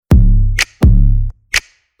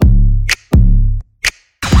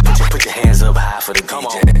for the come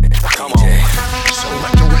DJ. Come on.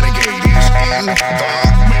 Select the Renegade is in the mix.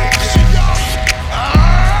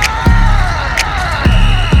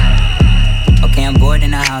 Okay, I'm bored in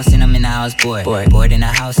the house and I'm in the house bored. Bored in the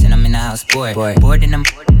house and I'm in the house bored. Bored in the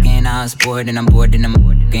in the house bored and I'm bored in the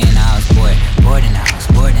in the house bored. Bored in the house,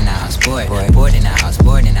 bored in the house bored. Bored in the house,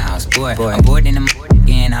 bored in the house bored. I'm bored in the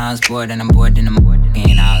in the house bored and I'm bored in the in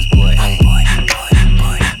the house bored. I'm bored, I'm bored, I'm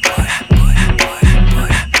bored, I'm bored, I'm bored, I'm bored, I'm bored, I'm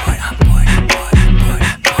bored, I'm bored, I'm bored, I'm bored,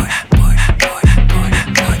 I'm bored, I'm bored, I'm bored, I'm bored,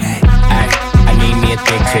 I'm bored. I need me a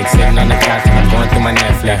thick chick sitting on the couch and I'm going through my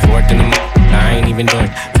Netflix. Working the I ain't even doing.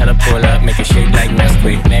 Tell her pull up, make it shake like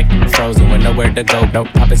Nesquik. Neck frozen with nowhere to go.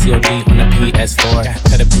 Don't pop a COD on the PS4.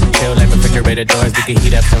 Tell her chill like refrigerator doors. We can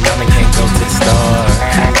heat up some ramen, can't go to the store.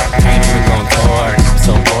 Ain't even going court. I'm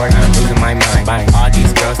so bored, I'm losing my mind. Buying all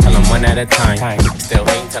these girls, tell them one at a time. Still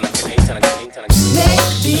hate, tell them, hate, tell them, hate, tell them. Make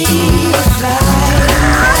me fly.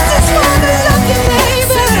 I just wanna love you,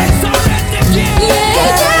 baby. Yeah,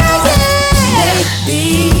 yeah, yeah. Make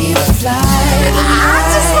me fly. I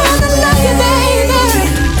just wanna love you, baby.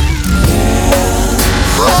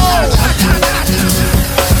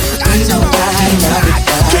 Ain't nobody love you.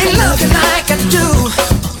 Can't love you like I do.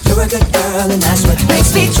 You're a good girl and that's what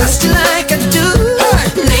makes me trust you like I do.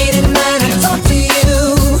 Late at night I talk to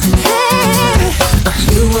you. Hey,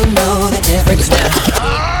 you will know the difference now.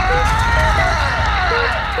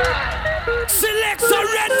 Select a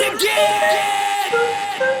renegade.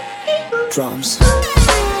 Drums.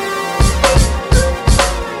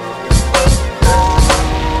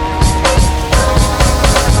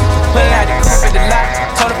 Pulling out the coupe at the lot,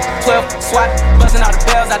 told her 12 swat, buzzing all the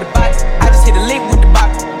bells out the box. I just hit a lick with the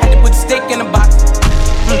box, had to put the stick in the box.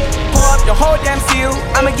 Pour up the whole damn seal,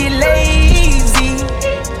 I'ma get lazy.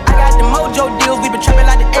 I got the mojo deals, we been trapping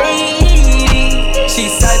like the 80s. She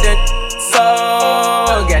said that so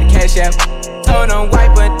got the cash out, told them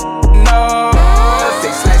white but no.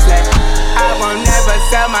 Six slash slash, I won't never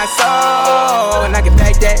sell my soul, and I can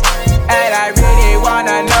back that, and I really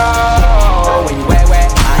wanna know when you wet.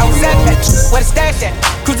 I was at that, where the stash at?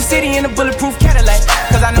 Cruise the city in a bulletproof Cadillac,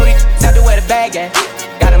 cause I know these out there where the bag at.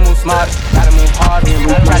 Gotta move smart, gotta move hard.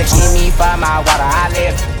 Try to keep me 5 mile water. I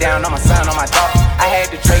live down on my son, on my dog. I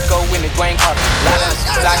had the Draco in the Dwayne Carter. Lot of us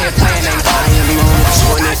out here playing ain't ball. I am on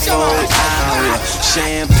a 24-hour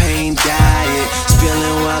champagne diet,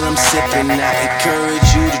 spilling while I'm sipping. I encourage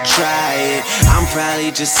you to try it. I'm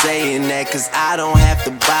probably just saying that cause I don't have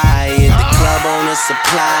to buy it. The club owner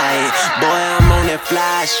supply it. Boy, I'm on that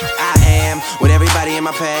fly shit. I am with everybody in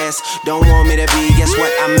my past. Don't want me to be, guess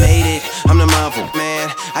what? I made it. I'm the mother,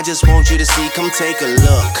 man. I just want you to see, come take a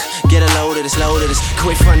look. Get a load of this,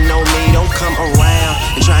 quit frontin' on me, don't come around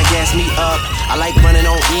and try and gas me up. I like running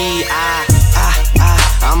on E,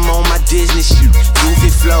 I'm on my Disney shit, goofy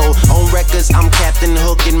flow. On records, I'm Captain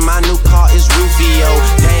Hook and my new car is Rufio.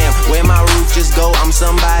 Damn, where my roof just go? I'm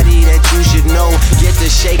somebody that you should know. Get to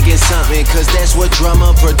shaking something, cause that's what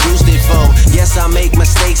drummer produced it for. Yes, I make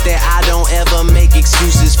mistakes that I don't ever make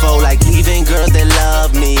excuses for, like leaving girls that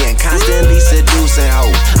love me and constantly seducing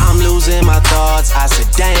hoes. I'm losing my thoughts, I said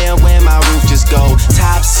damn, where my roof just go?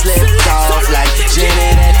 Top slipped off like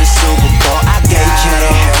Janet at the Super Bowl. I got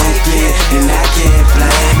help it, and I can't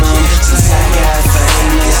blame them, since I got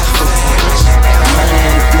famous. Money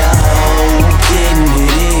to blow, getting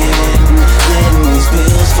it in, letting these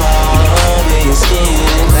bills fall over your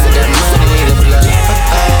skin. I got money to blow,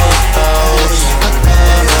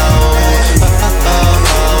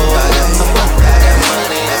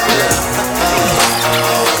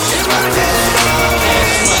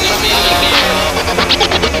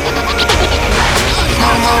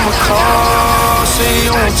 My mama calls, see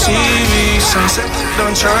you on TV, sunset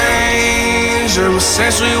done changed. Ever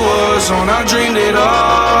since we was on, I dreamed it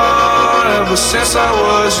all. Ever since I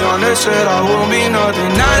was young, they said I won't be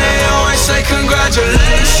nothing. Now they always say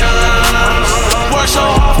congratulations. Worked so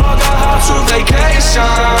hard, forgot how to vacation.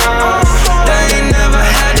 They ain't never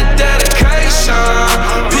had the dedication.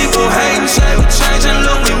 People hating, say we changing,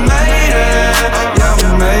 look we made it. Yeah, we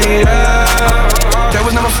made it. That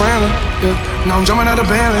was never friendly, yeah. Now I'm jumping out of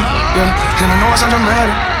Bentley, yeah. And I know I sound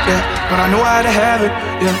dramatic, yeah. But I know I had to have it,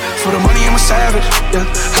 yeah. For the money I'm a savage, yeah.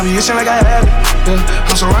 I be itching like I have it, yeah.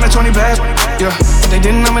 I'm surrounded 20 bags, yeah. But they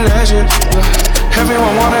didn't know me last year, yeah.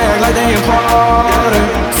 Everyone wanna act like they important,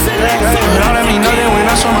 yeah. But all that mean nothing when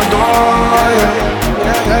I saw my door,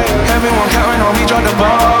 yeah. Everyone counting on me, drop the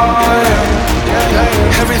ball,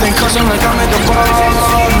 yeah. Everything custom like I'm at the bar,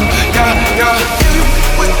 yeah.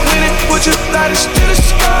 When it put you like it's to the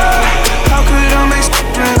sky, how could I make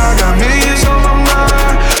when I got millions on my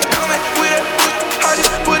mind? Come with it, I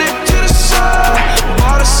just put it to the side.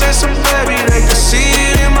 Bought a sense of baby, they can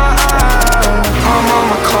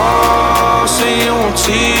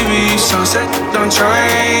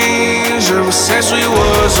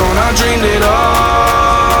I dreamed it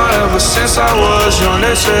all. Ever since I was young,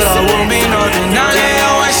 they said I won't be nothing. Now they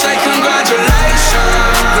always say congratulations.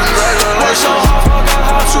 Work so hard, forgot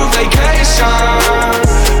how to vacation.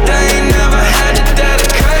 They ain't never had the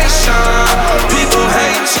dedication. People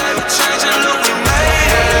hate, say we changed and look, we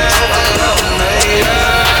made it. Made it.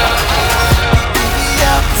 Baby,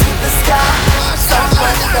 up to the sky,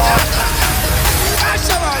 somewhere far.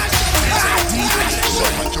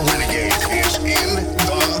 Renegade is in the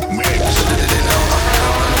mix.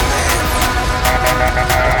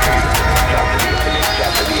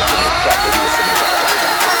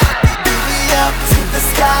 Baby, up to the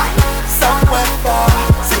sky, somewhere far.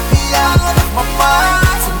 Take me out of my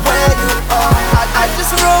mind to where you are. I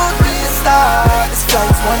just rode me a star. This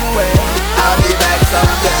flight's one way. I'll be back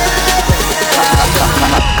someday.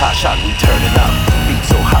 Car shot, we turning up. Beat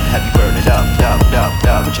so hot, have you burn it up.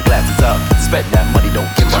 Put your glasses up. Spend that money, don't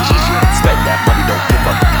give up. Spend that money, don't give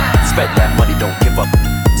up. Spend that money, don't give up.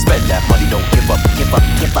 Spend that money, don't give up. Give up.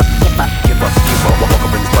 Walk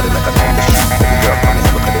around this party like I own the shit. Every girl call me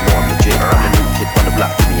hammer 'cause they know I'm legit. I'm the new kid on the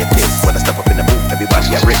block, give me a kiss. When I step up in the booth, everybody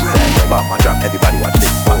get rich. About my drop, everybody watch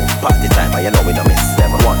this. Party time, I know we don't miss.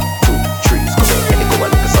 7, 1, 2, 3, come in and go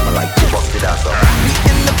and look at something like you bust it out. We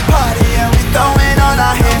in the party and we throwing all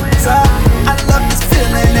our hands up. I love this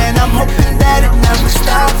feeling and I'm hoping that it never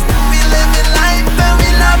stops. We living life and we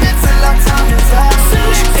love it till our time is up.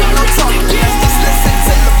 Ain't no talking, let's just listen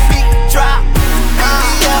till the beat drop.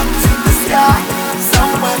 Baby, up to the sky,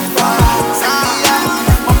 somewhere far. Take me out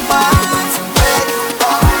of my mind to where you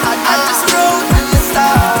are. I just rode me a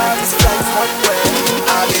star. This flight's one way.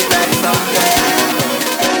 I'll be back someday.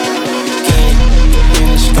 In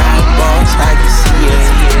the skybox, I can see it.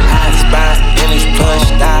 Hot spot in this plush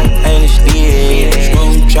stock, ain't it still?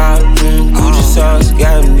 Screw chop, Gucci sauce,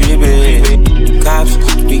 got them drippin'. Cops,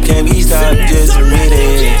 we can't be stopped, just admit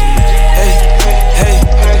it.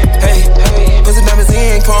 Hey, put the diamonds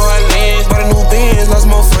in, call her lens. Bought a new Benz, lost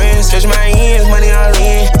more friends. Stretch my ends, money all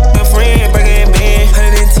in. My friend, breaking and bend.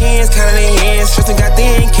 110s, counting the ends. Stressing got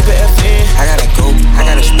thin, keep it FN. I gotta go, I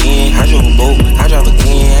gotta spin. I drove a boat, I drive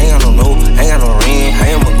again. I ain't got no note, I ain't got no rent. I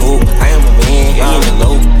am a goat, I am a man. We in the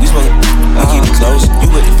low, we smoke, we keep it close. You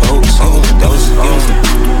with the folks, I'm with the dose. Give them some,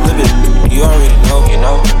 little bit, you already know, you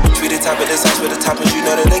know. Treat the top of the sauce with the toppers, you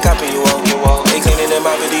know that they copping you up. They cleaning them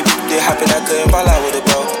out, but they hopping, I couldn't fall out with it,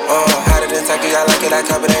 bro. Hotter than Taki, I like it, I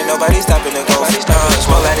cop it, ain't nobody stopping the go.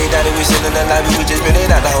 Smoke like they daddy, we sit in the lobby, we just been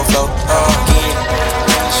it out the whole flow. Again,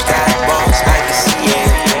 skybox, I can see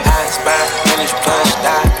it. Hot spot, in this plush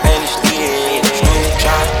stock, ain't it still? Smooth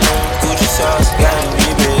chop, Gucci sauce, got them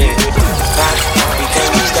drippin'. Cops, we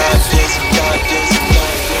can't be stopped, just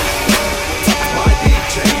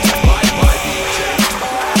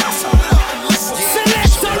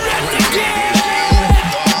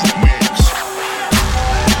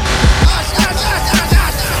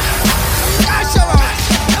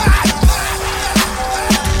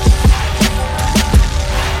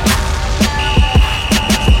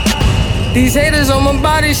These haters on my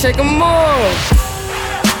body, shake them off.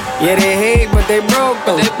 Yeah, they hate, but they broke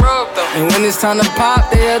though. And when it's time to pop,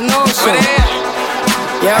 they have no show.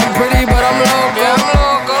 Yeah, I'm pretty, but I'm loco.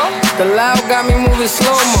 The loud got me moving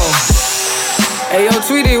slow-mo. Hey, yo,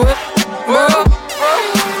 Tweety, what bro?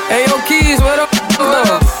 Hey, yo, Keys, what up,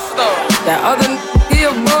 though? That other he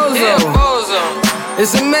a bozo.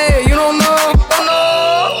 It's a mayor, you don't know?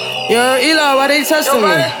 Yo, Eli, why they testing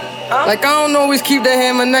me? Like I don't always keep the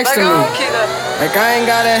hammer next to me. Like I ain't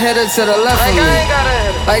got a header to the left of me.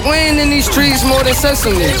 Like we ain't in these streets more than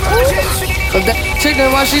sesame. But that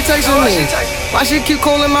chicken, why she texting me? Why she keep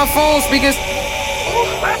calling my phone speaking?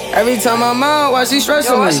 Every time I'm out, why she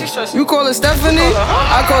stressing me? You call her Stephanie?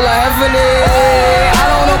 I call her Heffany. I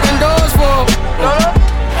don't open doors for her.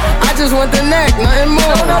 I just want the neck, nothing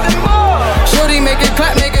more. Shorty make it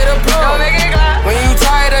clap, make it a pro. When you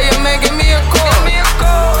tired of your man, give me a call.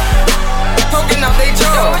 Poking out they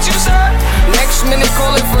jaw. Next minute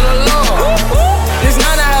calling for the law. This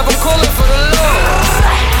night I have them calling for the law.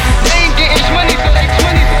 They ain't getting money for like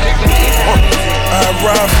 20. I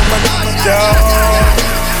ride for my dog.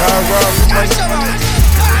 I ride for my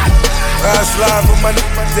I slide for my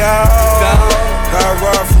dog. I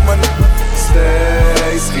ride for my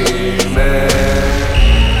stay scheming,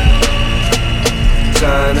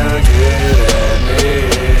 tryna get at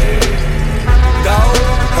me.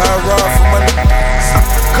 I ride for my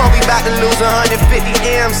Kobe about to lose 150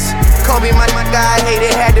 M's. Kobe, my guy, hey,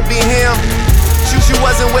 it had to be him. You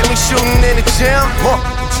wasn't with me shooting in the gym.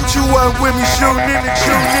 You wasn't with me shooting in the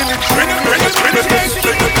gym.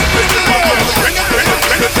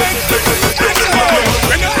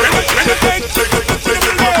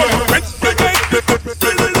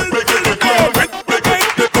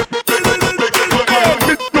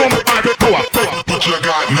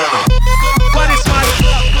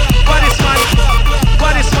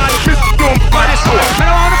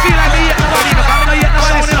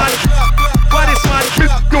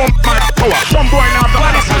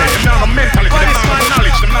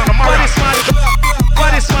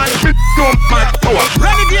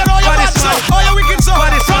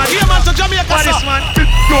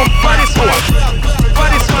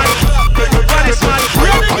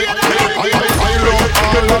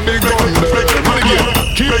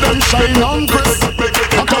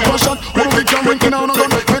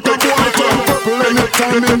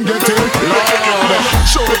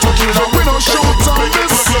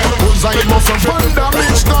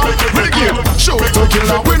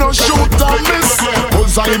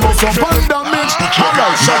 I bust up and damage.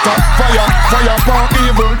 Alright, shut up, fire, fire for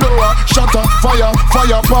evil doer. Shut up, fire,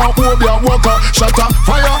 fire for Obia Walker. Shut up,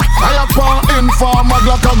 fire, fire for informer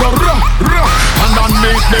Glocka go rah, rah. And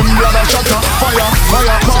underneath them brother, shut up, fire,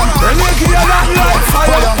 fire for Renegade a lot like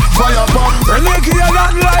fire, fire for Renegade a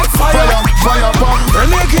lot like fire, fire for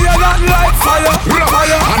Renegade a lot like fire,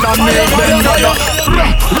 fire. And underneath them brother,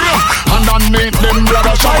 rah, rah. And underneath them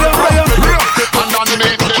brother, shut up, fire, rah. And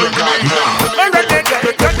underneath them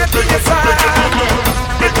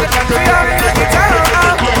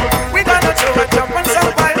we gonna throw a jump and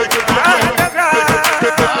survive. A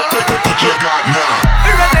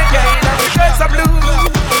renegade and the shirts are blue.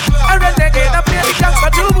 A renegade and play the gangsta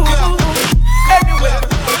too. Anywhere,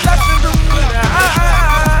 that's the rule.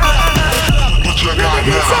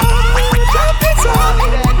 Jump inside,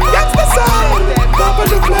 that's the sound. Top of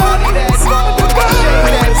the party, that's on the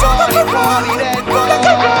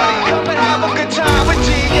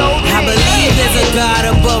I believe there's a God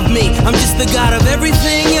above me. I'm just the God of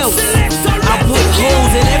everything else. I put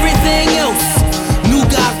holes in everything else. New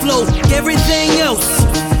God flow, everything else.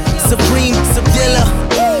 Supreme, Subdilla.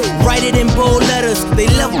 Write it in bold letters. They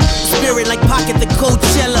level spirit like Pocket the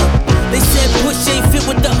Coachella. They said push ain't fit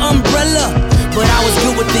with the umbrella, but I was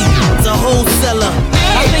good with the wholesaler.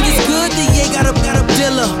 I think it's good that Ye got a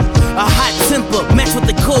dealer. A hot temper, match with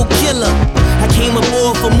the cold killer. I came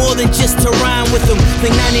aboard for more than just to rhyme with them.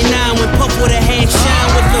 Think 99 when Puff with a hand shine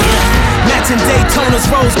with them. Matching Daytonas,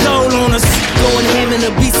 rose gold on us. Going ham in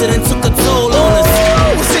the beats and then took a toll on us.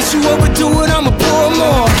 Well, since you overdo it, I'ma pour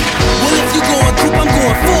more. Well, if you going coupe, I'm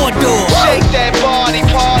going 4-door. Shake that body,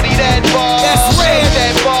 party that bar. That's red. Shake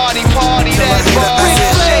that body, party that bar.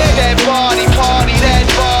 Shake that body, party that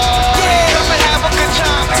bar. Yeah. Come and have a good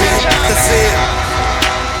time, good time. That's it.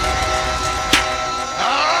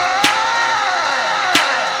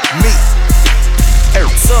 Me,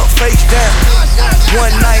 up, face down.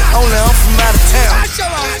 One night only, I'm from out of town.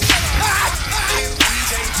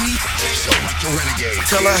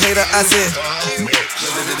 Tell a hater I said,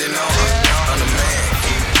 I'm the man.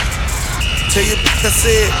 Tell you I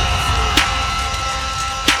said,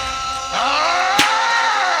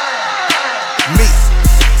 me,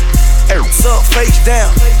 up, face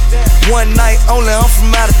down. One night only, I'm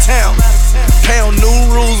from out of town. Pound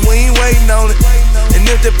new rules, we ain't waiting on it. And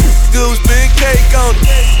if the good, spin cake on it.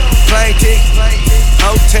 Plane ticket,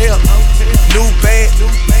 hotel, new bag,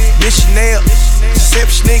 missionary,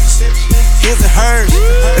 deception niggas, his and hers.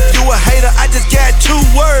 If you a hater, I just got 2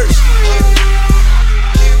 words.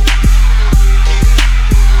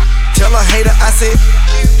 Tell a hater I said,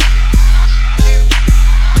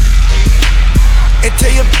 and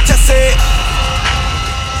tell your bitch I said,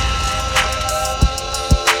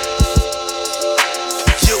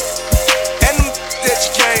 you and them that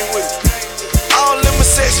you came with, all them was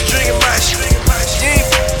sexy drinking my shit. You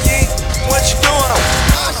ain't, what you doing on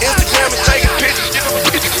Instagram and taking pictures?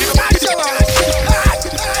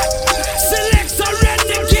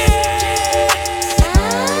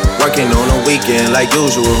 Working on a weekend like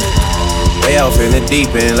usual. Way off in the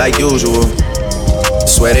deep end like usual.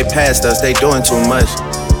 Swear they passed us, they doing too much.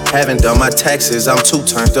 Haven't done my taxes, I'm too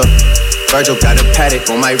turned up. Virgil got a paddock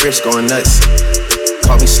on my wrist going nuts.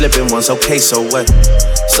 Caught me slipping once, okay, so what?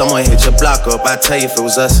 Someone hit your block up, I tell you if it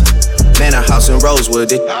was us. Man, a house in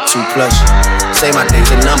Rosewood, it too plush. Say my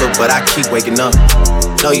day's a number, but I keep waking up.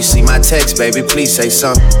 Know you see my text, baby, please say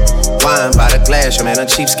something. Wine by the glass, your man a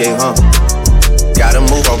cheapskate, huh? Gotta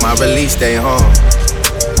move on my release day, huh?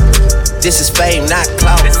 This is fame, not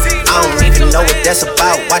clout. I don't even know what that's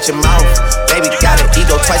about. Watch your mouth. Baby got an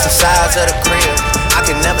ego twice the size of the crib. I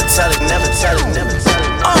can never tell it, never tell it, never tell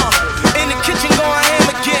it. In the kitchen going ham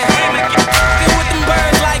again. Get with them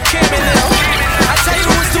birds like Kim and them. I tell you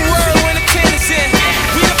what's the word when the tin is in.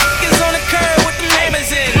 We the f***ers on the curb with the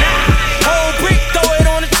neighbors in. Whole brick, throw it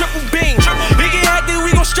on a triple beam. We get hectic,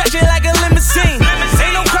 we gon' stretch it like a limousine.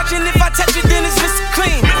 Ain't no crutching, if I touch it, then it's Mr.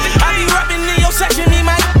 Clean. I be rapping in your section, me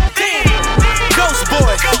my team. Ghost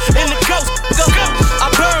boys, in the ghost, go.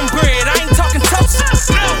 I burn bread, I ain't talking toast.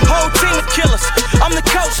 Whole team of killers, I'm the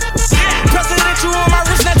coach. Presidential on my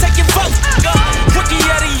wrist, now take your vote. Rookie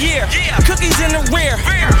of the year, cookies in the rear.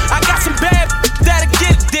 I got some bad that'll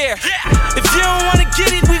get it there. If you don't wanna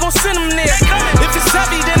get it, we gon' send them there. If it's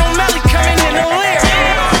heavy, then O'Malley coming in the rear.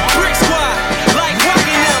 Brick squad, like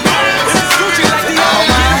rocking them. If it's Gucci, like the old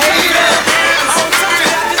man. I don't touch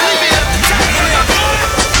it, I just leave it up to taking them.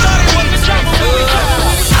 Started with the trouble when we come.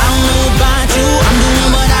 I don't know about you, I'm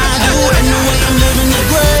doing what I do, and the way I'm living is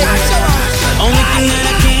great. Only thing that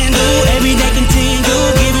I can do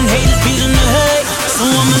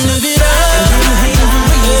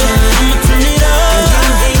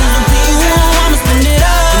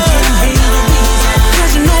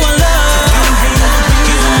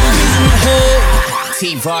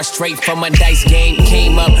T-Raw straight from a dice game.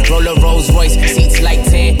 Came up, roll a Rolls Royce, seats like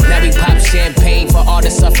 10. Now we pop champagne for all the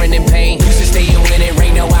suffering and pain. Used to stay in when it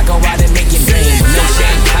rain, now I go out and make it rain. No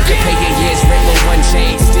shame, I can pay your years rent with one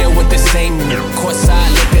chain. Still with the same courtside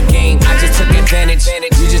liquor game. I just took advantage,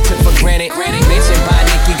 you just took for granted. Mentioned by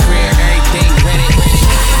Nicky Greer, everything rented.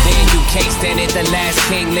 Then you can't stand it, the last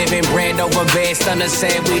king living brand over bed. Stunner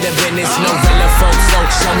said we the business, no villa folks.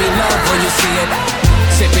 So show me love when you see it.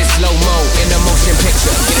 Sipping slow-mo in a motion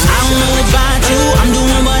picture. I don't know about you, I'm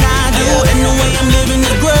doing what I do, and the way I'm living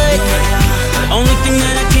is great. Only thing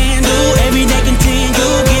that I can do, every day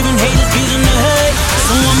continue, giving haters beat in the head.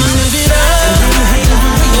 So I'ma live it up, giving haters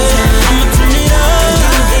a reason. I'ma turn it up,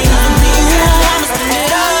 giving haters a reason. I'ma spin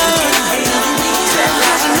it up, giving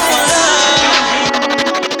haters a reason.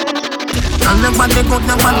 Nobody good,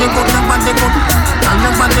 nobody good, nobody good.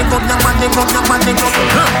 Nobody good, nobody good, nobody good.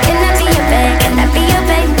 Can I be your babe? Can I be your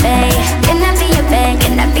baby? Can I be your babe?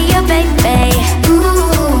 Can I be your baby?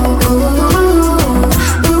 Ooh,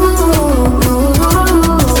 ooh, ooh.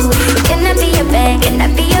 Can I be your babe? Can I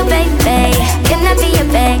be your baby? Can I be your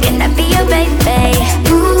babe? Can I be your baby?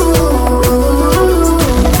 Ooh,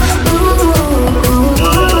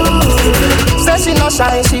 ooh. Say she no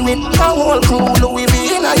shy, she with a whole crew. Louis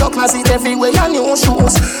V in your closet everywhere, your new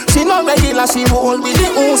shoes. She no regular, she roll with the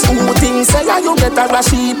ooze. Who things say you better a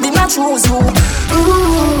she be not choose you. Ooh,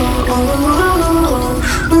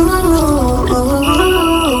 ooh, ooh,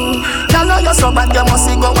 ooh. Girl, know you so bad, you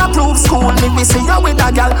must go approve school. Me we see you with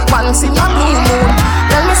a girl once in a blue moon.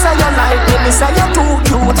 Tell me say you like me say you too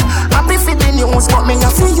cute. Happy for the news, but me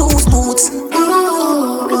have to use boots.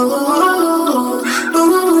 Ooh, ooh, ooh,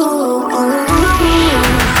 ooh.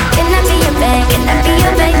 Can I be your babe? Can I be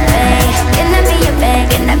your baby? Can I be your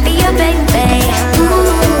babe? Can I be your baby?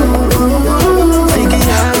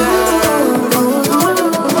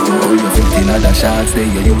 Oh, you think in other shots there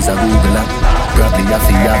you use a Google app. Probably have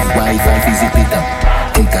to have Wi-Fi, visit it up.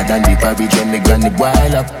 Thicker than the porridge when me granny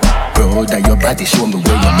boil up. Proud of your body, show me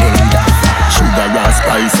where you made up. Sugar and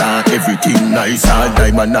spice and everything nice. All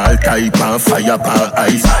diamond, all type and fire and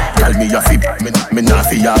ice. Tell me you fi, me not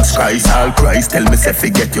fi ask Christ. All Christ, tell me say fi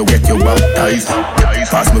get you baptized.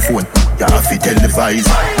 Pass me phone, you have fi televise.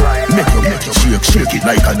 Make you shake it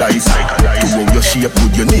like a dice. To how you shape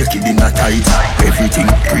good, you naked in a tight. Everything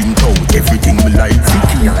print out, everything me like.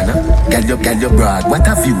 Fikiana, girl you broad, what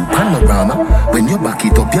a view, panorama. When you back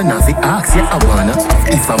it up, you not fi ask, yeah I wanna.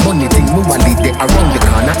 If a money thing, me want it there around the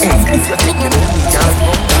corner. Hey, if you think me money, just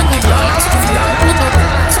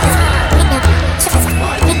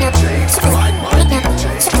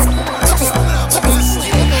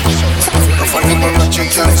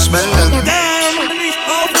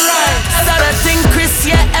Chris,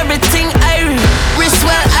 yeah, everything irie. Wrist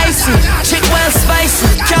well icy, chick well spicy.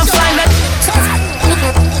 Can't find that.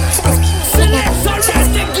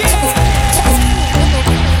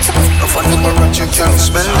 You can't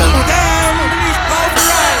smell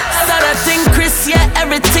Chris, yeah,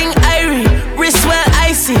 everything irie. Wrist well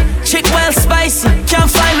icy, chick well spicy. Can't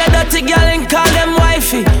find a dirty girl and call them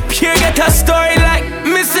wifey. Pure get a story like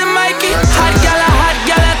Missy Mikey. Hot gal,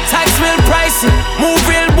 tax real pricey. Move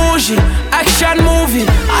real bougie, action movie.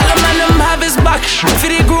 All the man them have his back for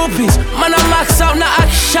the groupies. Man I max out, not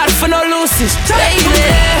act shot for no loosies. Baby,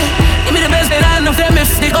 give me the best that I know them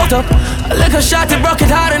if they go up. I lick a shot, it broke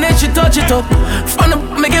it hard and then she touch it up. From the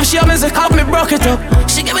me give she a music out, me broke it up.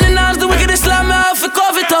 She give me the knives, the wickedest slam me off, it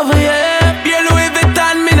cover it up, yeah. Pure Louis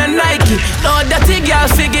Vuitton, me no Nike. No dirty girl,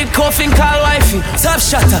 figure coughing, call wifey. Top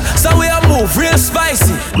shutter, so we a move, real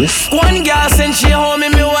spicy. One girl send she home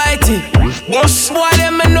in me whitey. Boy,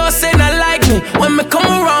 them me know say not like me. When me come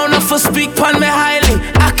around, I for speak pon me highly.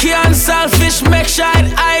 I can't selfish, make sure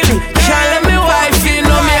it highly. Can't let me wifey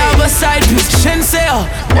know me have a side piece. Shin say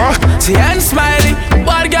see and smiley.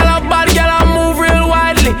 Bad gal, I move real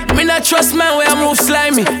widely. Me not trust man where I move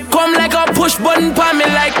slimy. Come like a push button pon me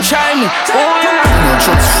like try me. Oh yeah. Me no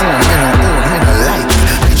trust phone, me no own, me no like.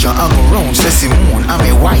 Picture I'm around, say Simone, I'm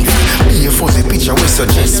a wife. Me a fuzzy picture we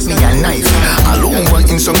suggest me a knife. All over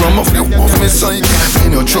Instagram of you of me side. Me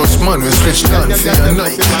no trust man, we switch down for your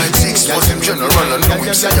night. 6 was him general and now him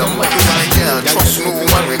say I'm Mike. Can't trust no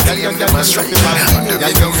one, we claim them a strike. The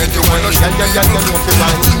big you get you wanna shine. Girl, you know fi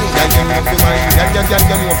wine. Girl, you know fi wine. Girl, you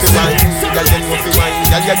know fi wine. Girl, you know fi wine.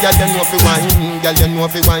 Girl, you know fi wine. Girl, you know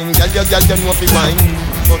fi wine. Girl, you know fi wine.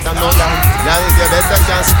 But another, now you better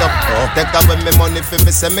can't stop. Take away me money for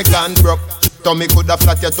me say me can't broke. Tummy coulda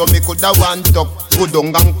flat, your tummy coulda one tuck. Go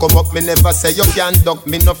down and come up, me never say you can't duck.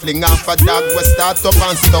 Me no fling off a dog, we start up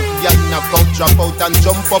and stuck. Y'all knock out, drop out and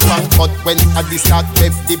jump up and cut. When at the start,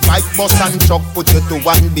 left the bike, bus and truck. Put you to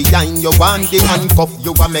one behind, you want the handcuff.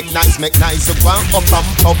 You a make nice, you want up and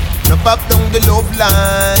up. No back down the love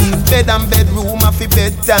line. Bed and bedroom, a fi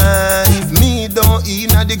bedtime. Me don't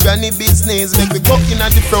eat na the granny business. Make we go in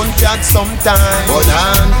at the front yard sometime. Hold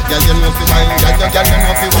on, girl you know fi wine, girl you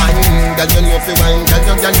know fi wine, girl you know fi wine, girl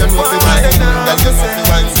you know fi wine, girl you know fi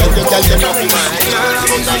wine, girl you know fi wine.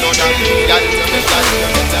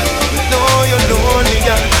 Know you're lonely,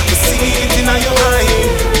 girl. You see it in your mind.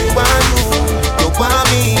 You want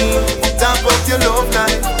me, top up your love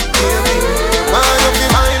life, baby. Why you fi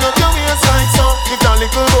wind up your waistline so? If that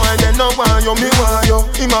little boy then no want you, me want you.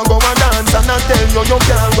 Him a go and dance and I tell you you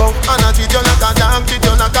can't go. And I treat you like a dog, treat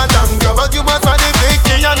you like a dango. But you must for the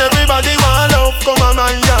victory and everybody want love. Come on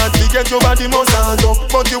my yard, we get your body massage up.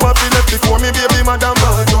 But you have to left before me baby madam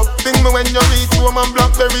march up. Think me when you reach home and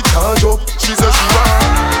Blackberry charge up. She says she want,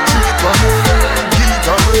 treat for me, get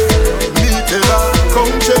away. Me tell her,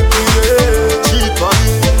 come check me, yeah. Cheat for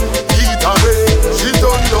me, get away. She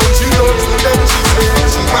don't know, she loves me, then she say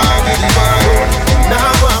she want give the boy up. Now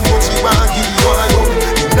one more she want give the boy up.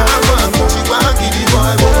 Now one more she want give the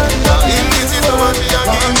boy up. If this is the one we are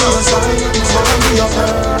giving,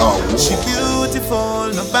 she beautiful,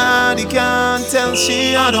 nobody can tell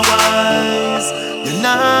she otherwise. You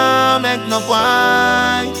now make no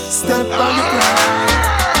boy step on the ground.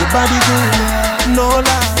 Your body good, no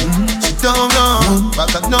lie. She don't know,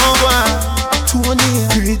 but I know why. Tony,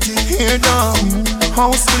 pretty hair down,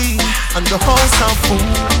 house clean, and the house of food.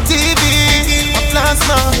 TV, a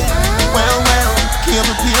plasma, well,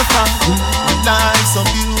 cable paper. Life so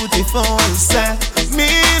beautiful, say. Me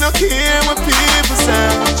no care what people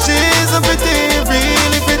say. She's a pretty,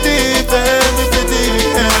 really pretty, very pretty,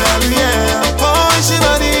 hell yeah. Boy, she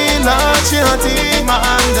body like she a team,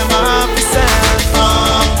 and them happy say.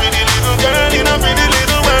 Oh, pretty little girl in a pretty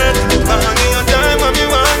little world. Give your time when me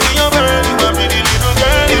want give your bird. You a pretty little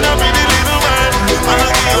girl in a pretty little world. Give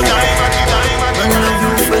your time when me time. I love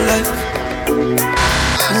you for life.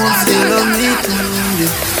 Won't say love me too.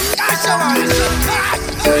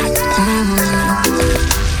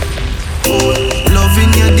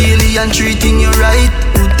 Loving you daily and treating you right.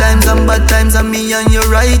 Good times and bad times and me and you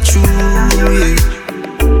right true, yeah.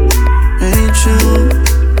 Ain't true.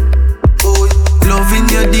 Loving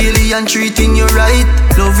you daily and treating you right.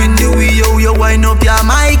 Loving the way you wind up, you're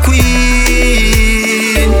my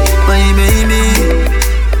queen, my baby.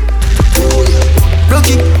 Rock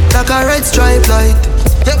it like a red stripe light.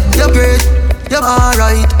 Yep, you're great, you're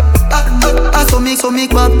alright. I so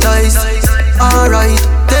make baptize. Alright,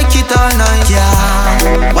 take it all night,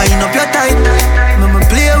 yeah. Wind up your tight, mama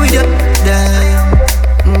play with you, damn.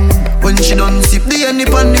 When she done sip the honey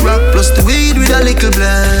on the rock, plus the weed with a little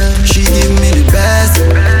blend. She give me the best.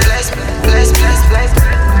 Bless.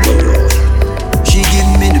 She give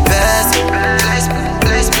me the best. Bless.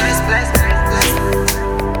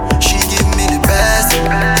 She give me the best.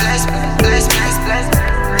 Bless.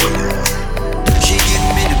 She give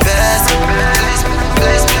me the best.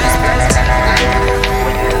 Bless.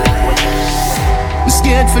 I'm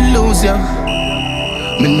scared for lose ya.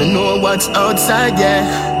 Me no know what's outside, yeah.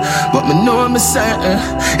 But me know I'm certain.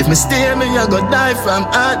 If me stay, me I go die from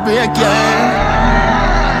heartbreak, yeah.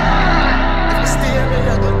 If me stay, me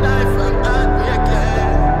I go die from heartbreak, yeah.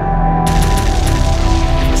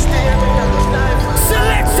 If me stay, me I go die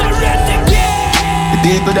from heartbreak, yeah. The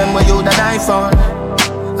people them where you the knife on.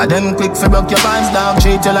 And them quick for broke your vibes, dog.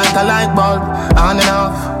 Treat you like a light bulb, on and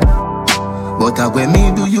off. But when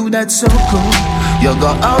me do you, that's so cool. You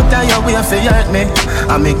go out and your way for hurt me,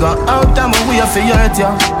 and me go out and my way for hurt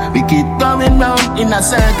you. We keep going round in a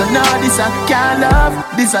circle. Now this a can't love,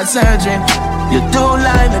 this a surgery. You too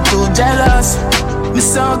lie, me too jealous. Me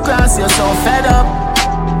so cross, you're so fed up.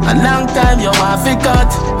 A long time you want to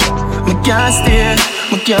cut. Me can't stay,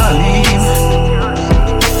 me can't leave.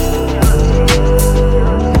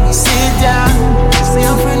 Sit down. Say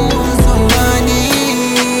your friend knows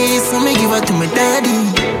somebody, so me give her to my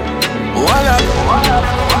daddy. Voila,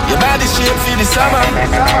 your body shape for the summer.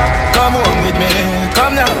 Come on with me,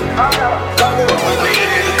 come now. Come on with me,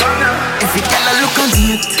 come now. If you cannot look on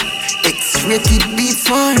it, X-rated beats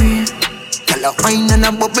for you. Tell her wine and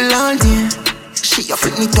a bubble all day. She a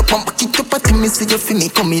flip it up and back it up at me. Say you feel me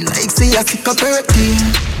coming like say a sick a birthday.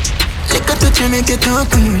 Like a touch and make it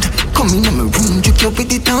talk weird. Come in my room, juke up with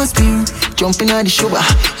the town spear. Jumping on the shower,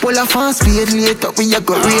 pull a fast speed. Later we a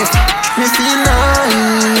go race. Me feel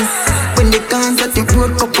nice when the cans at the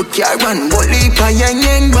road couple car and bully pa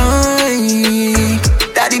yang by.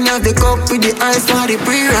 have the cup with the ice for the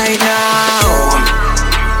pre right now.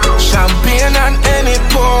 Champagne and any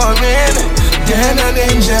pouring. Then an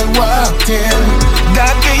angel walked in.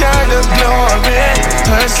 God gave her the glory.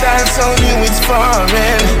 Her style so new it's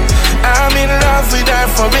foreign. I'm in love with her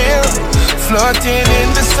for real. Floating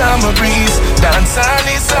in the summer breeze. Dance on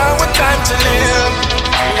is our time to live.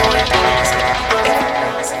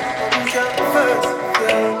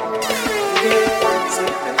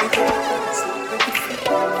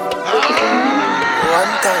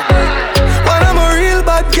 One time. When I'm a real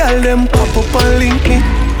bad girl, them pop up and link me.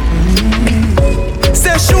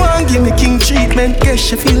 Say she want give me king treatment, guess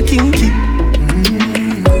she feel kinky.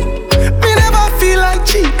 Me never feel like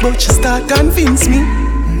cheap, but she start convince me.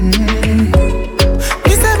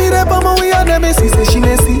 Me say me rep on my way on the messy, say she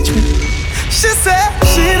message me. She say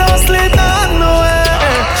she don't sleep on nowhere.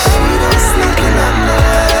 She don't sleep on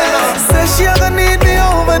nowhere. Say she a gonna need me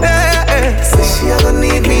over there. Say she a gonna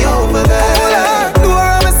need me over there. Do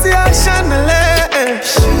her me see her chandelier.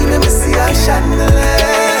 She let me see her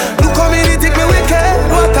chandelier. Look how me think me wicked.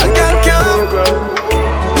 What a girl can.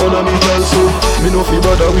 None of me girl so me no fi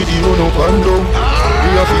bother with you no pando. Me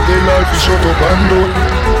a fi tell her fi shut up and down.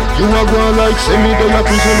 You a go like say me dey a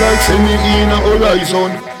prison like say me in a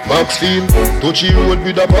horizon. Max Steel, touchy road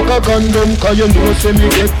with a pack of condom. Cause you know say me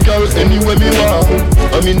get girl anywhere me walk.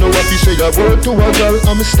 I mean no happy say a word to a girl.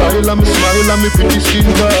 I'm a style, I'm a smile, I'm a pretty skin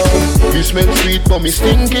girl. Me smell sweet but me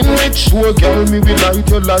stinking rich. Poor girl me will light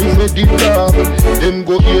your life with the dark. Them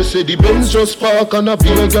go here say the Benz just park. And a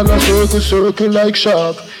beer girl a circle like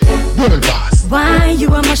shark. World boss. Why you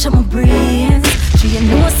a mash up my brains? Do you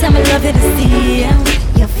know some love it the same?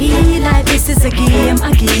 You feel like this is a game.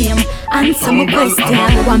 Answer my question.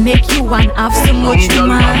 What make you want have so much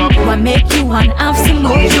man? What make you want have so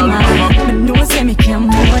much man? I know say me can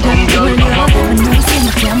more than love. I know say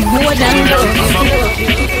me can more than love.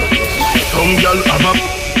 Some girl have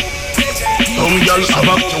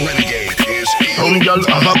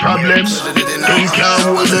a problem. Them can't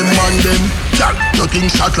hold them man them. Girl, you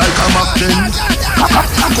think shot like a Mac 10.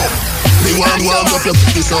 Me want warm up your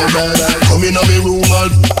pussy so bad. Come in on me room all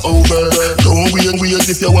over. Don't wait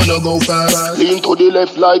if you wanna go fast. Lean to the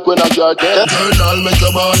left like when I got there. Girl, I'll make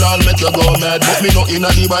you ball, I'll make you go mad. But me not in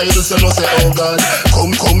the Bible, so no say oh God.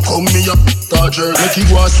 Come me up, Dodger. Make you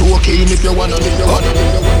go so keen if you wanna.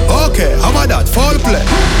 Okay, how about that? Foul play.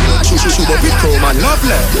 Shoot up with chrome and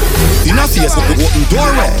lovely. In a face with the open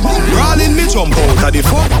doorway. Crawling me jump out of the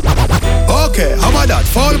phone. Okay, how about that?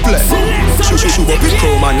 Foul play. Shoot up with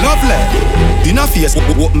chrome and lovely. In a face with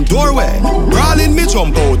the open doorway. Crawling me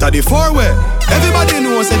jump out of the four-way. Everybody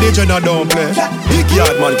knows that they just don't play. Big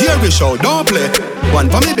yard man, gear we show, don't play. One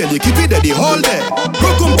for me belly, keep it there the whole day.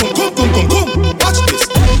 Come. Watch this.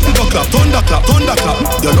 Thunderclap.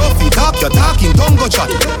 Your love feet talk, you talking tongue go chat.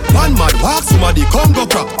 One mad walk, somebody come go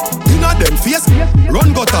crap. In a them face,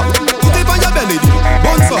 run go tap. Put it on your belly,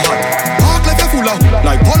 bun so hot. Walk like a full of,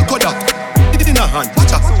 like polka dot. It in a hand,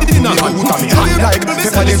 watch out, it in a hand. How you like,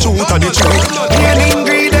 pepper the truth and the truth. Main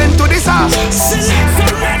ingredient to the sauce.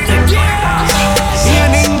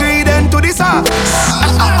 Main ingredient to the sauce.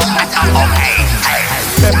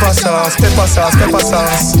 Pepper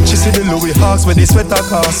sauce. She see the Louis Hawks with the sweater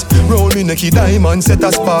cast. Roll me Nicky Diamond, set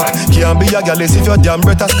a spark. Can't be a gal if your damn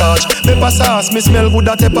breath a scotch. Pepper sauce, me smell good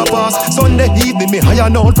at pepper pass. Sunday evening, me high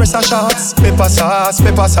and out press a shots. Pepper sauce,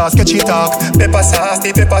 sketchy talk. Pepper sauce,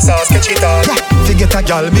 sketchy talk. Fi get a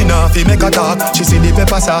gal, me nah fi make a talk. She see the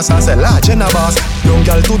pepper sauce and say large in a boss. Young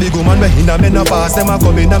gal too big woman, we in a menopause. Them a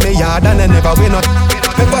come in a me yard and they never win up.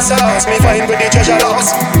 Pepper sauce, me find with the treasure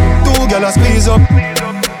lost. Two gal a squeeze up.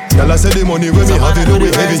 Y'all say the money when me have it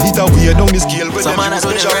away heavy hit away down the scale with them use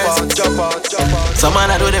me jump out. Some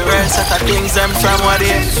man a do the worst set of things them from what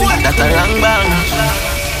they. That a wrong bang.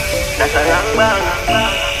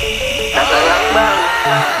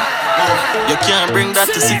 You can't bring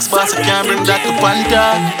that to 6 bars, you can't bring that to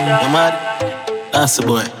Panta. You mad? That's a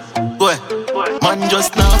boy. Man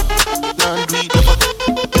just now do it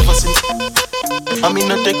never since. I mean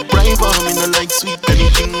no take bribe, I mean no like sweet.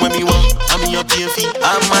 Anything when me want, I mean up your feet.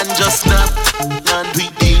 A man just not do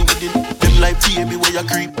it, deal with it. Them like baby where you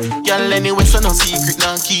creep. Y'all anyway so no secret,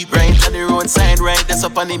 now keep. Right at the roadside, right that's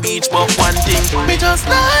up on the beach. But one thing, me just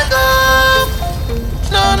not go.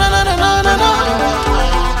 No.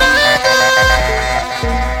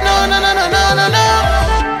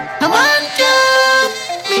 No man can't.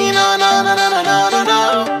 Me no.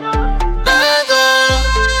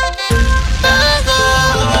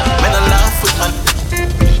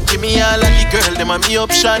 All of the girl, them a me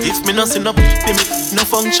option. If me no see no me no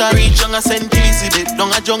function. Reach on a St. Elizabeth,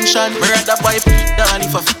 down a junction. Me rather buy down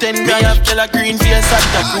if I fit 10 grand. Have tell a green face at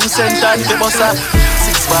the cruise center. The boss a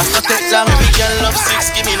 6 bars, not take long. Every girl love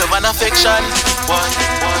 6, give me love and affection.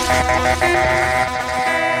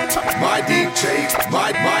 My DJ,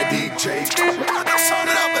 my DJ. Turn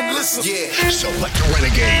it up and listen. Yeah. Selector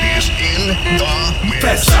Renegade is in the mix.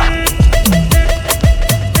 Pesa.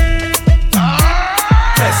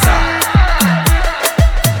 Pesa.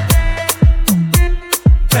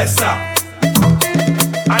 Pesa.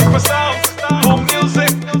 I'm for sound, home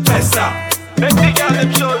music. Pesa. Make the girl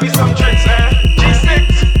them show me some tricks, G6.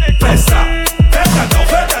 Pesa. Feta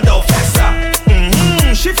do, Pesa.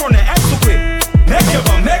 She from the X to quick. Make your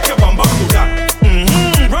bum do that.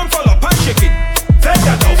 Run full up and shake it.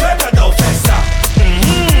 Feta do, Pesa.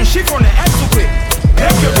 She from the X to quick.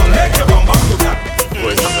 Make your bum do that.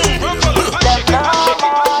 Run full up and shake it.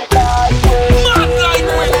 Mad like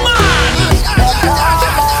we mad.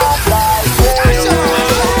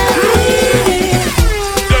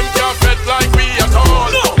 Them can't fed like we at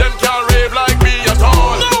all. Them can't rave like we at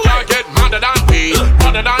all. Can't get madder than we.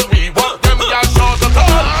 What them can't shout at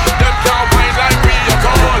all. Them can't whine like we at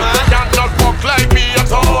all. Can't not walk like we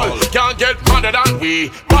at all. Can't get madder than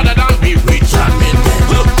we. We jamming.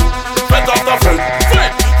 Fet off the fit.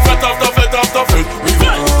 Fet off the fit. We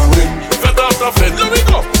going. Fet off the fit. Let me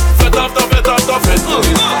go. Fet off the fit.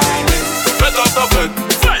 Fet off the fit.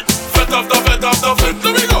 Fet off the fit.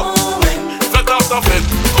 Let me go. Fet off the fit.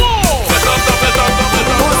 Fet off the fit.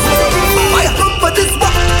 I come for this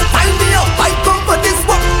one. Sign me up. I come for this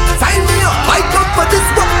one. Sign me up. I come for this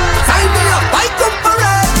one. Sign me up. I come for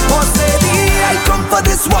it. Boss lady, I come for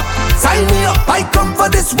this one. Sign me up. I come for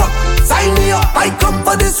this one. Sign me up. I come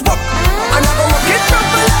for this one. And I go work it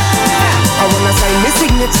properly. I wanna sign my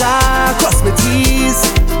signature, cross my T's,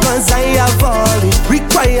 cause I have all the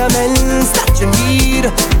requirements that you need.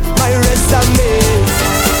 My resume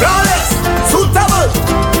flawless, suitable,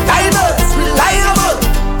 diverse, reliable.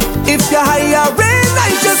 If you're hiring, I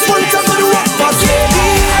just want to go to work. Boss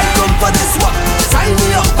lady, I come for this work. Sign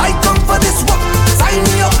me up, I come for this work. Sign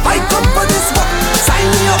me up, I come for this work. Sign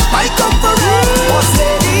me up, I come for it. Boss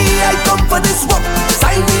lady, I come for this work.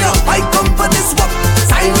 Sign me up, I come for this work.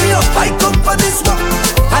 Sign me up, I come for this work.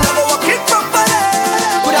 And I'm working properly.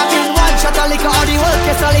 Could have been one shot of liquor or the whole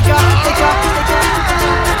case of liquor.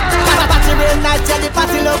 Party real nice, yeah, the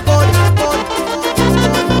party look good.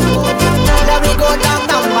 Let me go down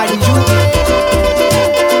by the Juve.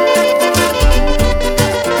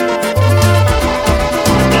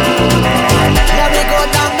 Let me go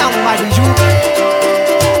down by the Juve.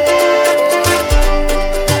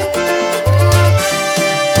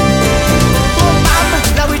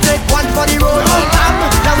 Now we take one for the road.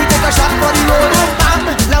 Now we take a shot for the road.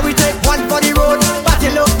 Now we take one for the road. Party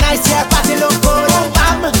look nice, yeah, party look good.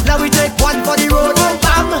 Now we take one for the road.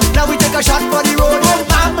 Now we take a shot for the road.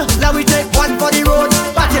 Now we take one for the road.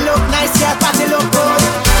 Party look nice, yeah, party look good.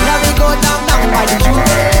 Now we go down by the Juve.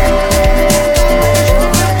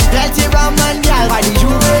 Plenty rum and gal by the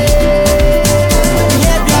Juve.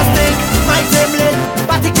 Behavior stink, my template.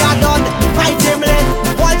 Party car done, my template.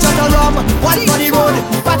 One shot of rum, one for the road.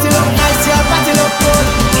 Party look nice, yeah, party look good.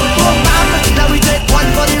 Now we take one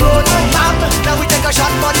for the road. Now we take a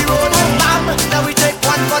shot for the road. Now we take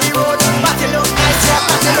one for the road. Party look nice, yeah,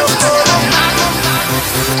 party look good.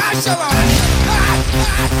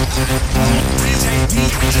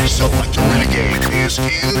 Selector Renegade is in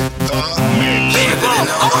the mix. People,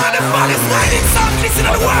 I want the baddest riding song, listen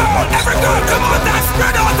to the world. Every girl, come on, that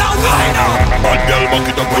spread out that wine out. Bad girl, back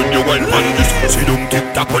it up when you wine pan this. See them tick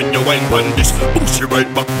tock when you wine pan this. Push it right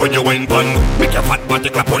back when you wine pan. Make your fat body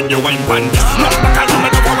clap when you wine pan this. Knock back a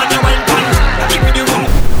little bit when you wine pan. Give me the room,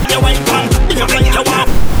 you wine pan. If you like you want,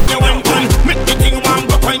 you wine pan. Make the thing warm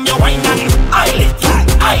up when you wine pan. I lit up,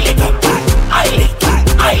 I lit up, I lit up,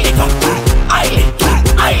 I lit up, I lit up,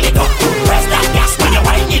 I lit up. Press that gas when you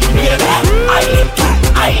wine it, baby. I lit up,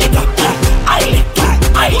 I lit up, I lit up,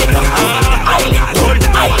 I lit up, I lit up,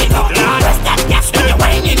 I lit up. Press that gas when you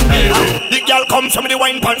wine it, baby. The girl comes from the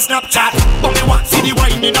wine pan Snapchat, but me want see the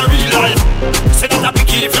wine in a real life. Say that a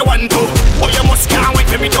picky if you want to, but you must can't wait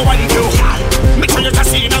for me to want you. Make sure you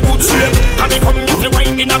just see in a good shape, and me come with the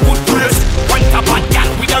wine in a good place. Want a bad girl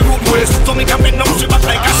with a rude waist, so me can bend down she back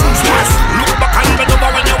like a shoes glass. Look back and bend over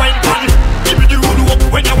when you wine pan. Give me the rude walk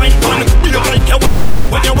when you wine pan. Me don't like you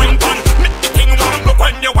when you wine pan. Make the thing warm look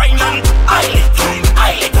when you wine pan. I lit up,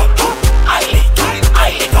 I lit up, I lit up, I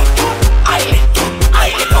lit up, I lit up, I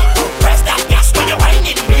lit up. Press that gas when you wine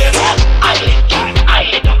it, baby. I lit up, I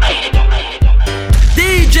lit up, I lit up, I lit up.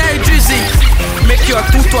 DJ Drizzy, make your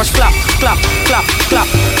two touch clap, clap, clap.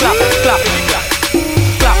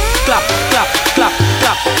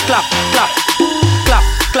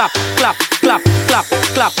 clap, clap, clap, clap,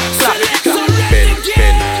 clap, clap. Bend,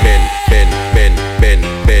 bend, bend, bend, bend, bend,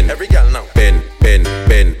 bend. Every girl now. Bend, bend,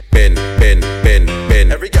 bend, bend, bend, bend,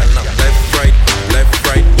 bend. Every girl now. Left,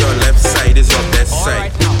 right, your left side is your best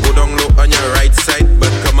side. Go down low on your right side, but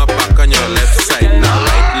come up back on your left side. Now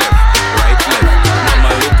right, left. Mama,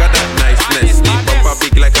 look at that niceness. Deep up a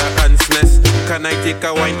big like a ant's nest. Can I take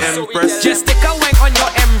a wine, Empress? Just take a wine on your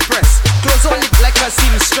Empress. Close on it like a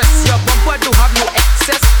seamstress. Your bumper do have no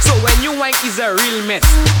excess, so when you wine is a real mess.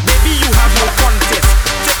 Baby, you have no contest.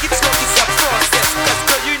 Take it slow, it's a process. Cause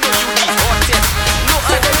girl, you know you the hottest. No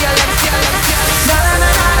other girl and girl and girl. Na na na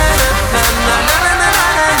na na na na na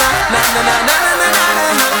na na na na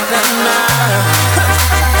na na.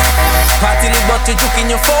 Party but you juke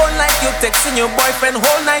in your phone like you texting your boyfriend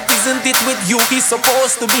whole night. Isn't it with you he's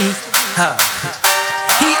supposed to be? Huh.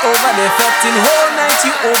 He over there fretting whole night.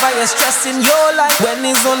 You over here stressing your life when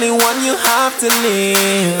there's only one you have to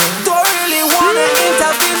live. Don't really wanna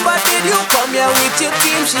intervene, but did you come here with your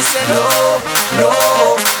team? She said no, no,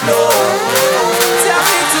 no. Tell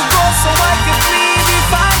me to go so I can breathe.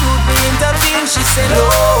 If I would be intervene, she said no,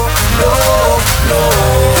 no, no.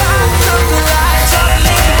 That's not the lie, just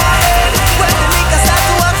leave my head. When the niggas start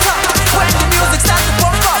to walk up, when the music starts to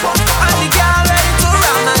pump up, and the girl ready to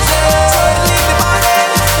round and shake. So leave the money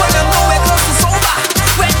when I'm nowhere close to sober.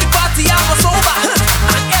 When the party I was over,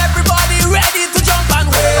 and everybody ready to jump and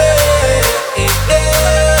wave.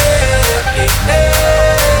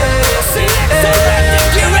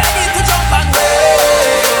 Get ready to jump and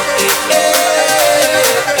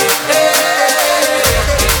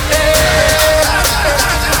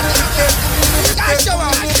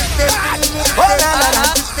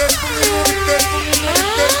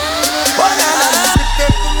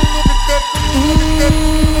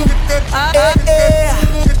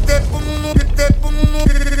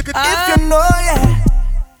If you know, yeah,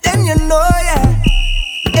 then you know, yeah.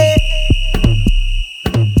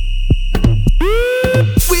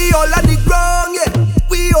 We all on the ground, yeah.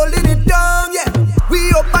 We holding it down, yeah.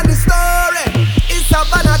 We up on the story. It's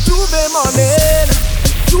Havana Tuesday morning.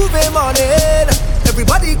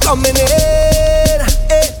 Everybody coming in.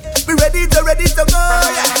 We ready to go,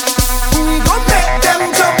 yeah. We gon' make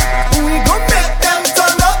them jump. We gon' make them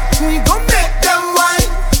turn up. We gon' make them wine.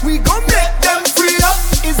 We gon' make them free up.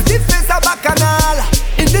 It's the face of Bacchanal.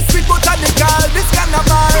 In this street botanical, this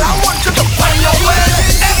carnival. I want you to find your way.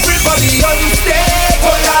 Everybody on stage,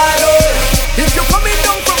 oh God, oh. If you're coming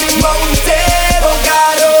down from the mountain, oh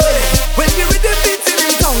God, oh. When you read the beats in the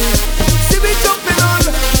tongue, see me jumping on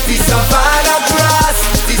the savannah grass,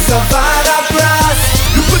 the savannah grass.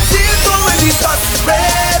 You could see it when the sun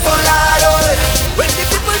red, oh Lord, oh. When the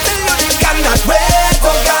people tell you they cannot wait,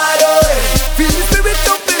 oh God, oh. Feel the spirit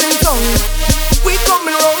jumping in tongue. We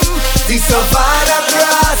coming round the savannah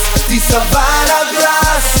grass, the savannah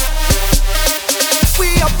grass.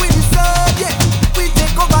 We up with the sun, yeah. We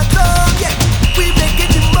take over town, yeah. We make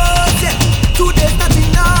it the most, yeah. Today's not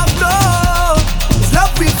enough, no. It's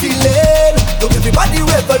love we feeling. Look, everybody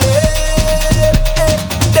reveling.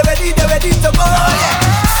 They're ready to go, yeah.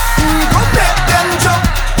 We gon' make them jump.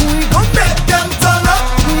 We gon' make them turn up.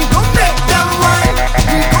 We gon' make them wine.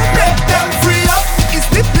 We gon' make them free up. It's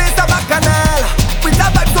the place of Bacchanal. With a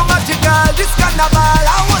vibe so magical, this carnival.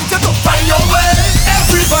 I want you to find your way.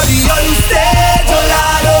 Everybody on stage, oh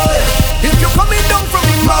Lord, oh. If you're coming down from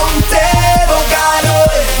the mountain, oh God, oh.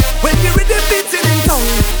 When you read the beats in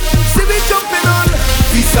tongue, see me jumping on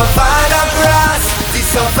the savannah grass, the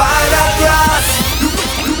savannah grass.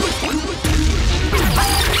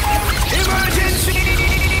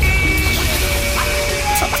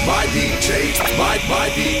 My DJ, my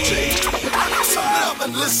DJ. Turn it up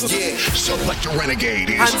and listen. Yeah, Select a Renegade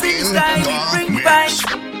is in the mix.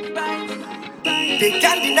 They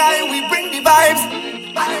can't deny we bring the vibes.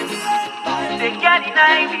 They can't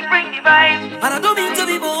deny we bring the vibes. And I don't mean to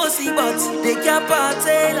be bossy, but they can't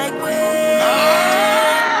party like we.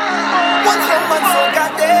 One from one so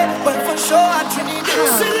goddamn, but for sure I Trinidad.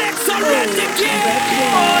 Select a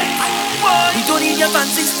Renegade. We don't need your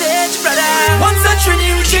fancy stage, brother. Once a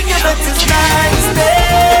Trini, we bring your fancy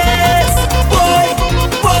niceness. Boy,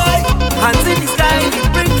 hands in the sky, we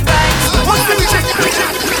bring the vibes. Once we check.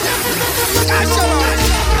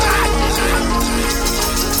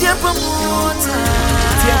 Dear promoter.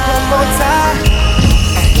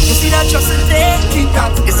 You see that trust in there? Keep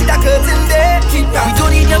that. You see that curtain there? Keep that. We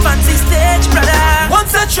don't need your fancy stage, brother.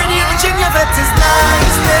 Once a Trini, we bring your fancy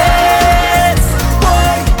niceness.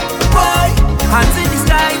 Boy, hands in the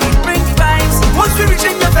sky, we bring the vibes. Once we reach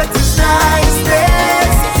in your fetish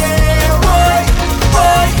niceness, yeah, boy,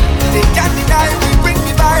 they can't deny we bring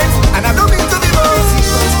the vibes. And I don't mean to be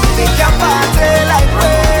bossy,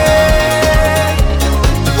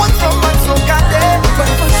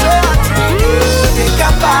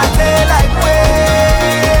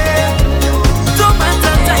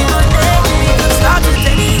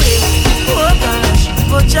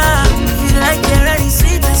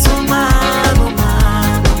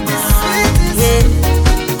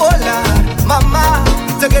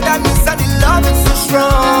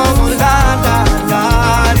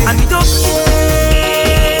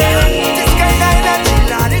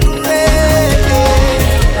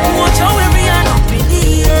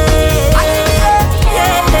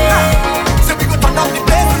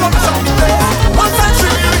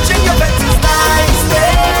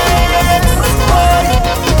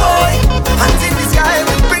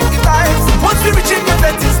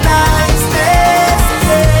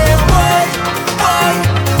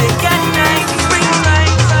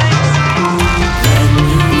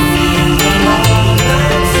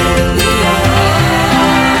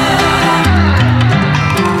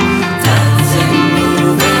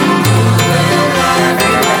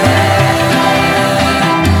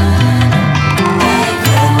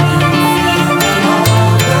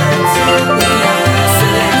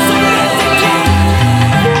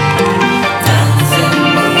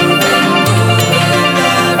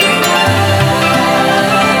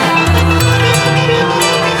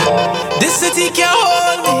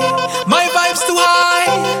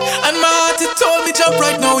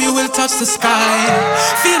 touch the sky.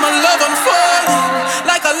 Feel my love unfolding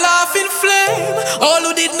like a laughing flame. All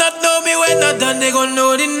who did not know me when not done, they gon'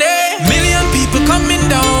 know the name. Million people coming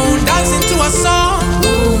down, dancing to a song.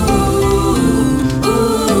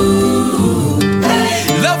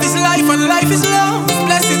 Love is life and life is love.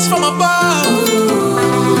 Blessings from above.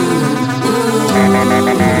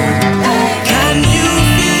 Can you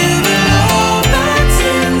feel the love that's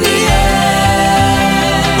in the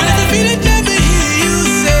air? Well, if you feel it, let me hear you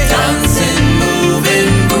say, dancing,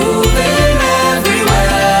 moving, moving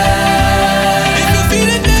everywhere. If you feel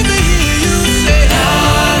it, let me hear you say, na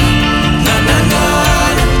na na na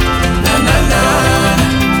na na na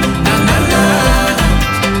na na na.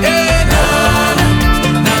 Hey, na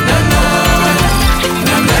na na na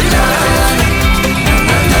na na na.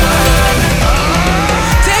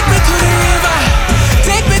 Take me to the river,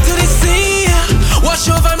 take me to the sea. Wash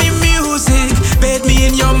over me music, bathe me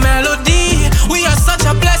in your melody. We are such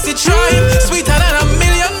a blessed tribe, sweeter than a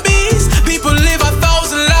million bees. People live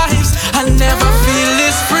 1,000 lives and never feel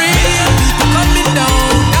this free. People coming down,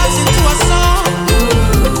 dancing to a song.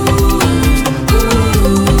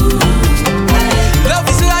 Love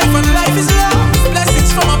is life and life is love.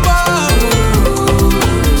 Blessings from above.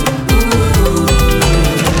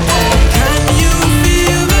 Can you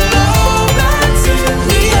feel the love that's in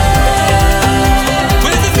the air?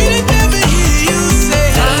 Well, if you feel it, let me hear you say,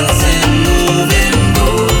 dancing, moving,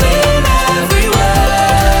 moving everywhere.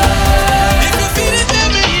 If you feel it, let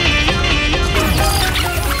me hear you.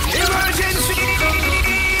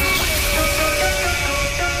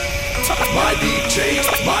 My DJ,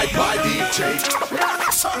 my DJ.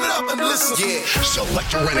 Turn it up and listen. Yeah.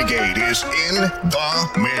 Selector Renegade is in the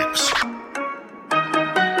mix.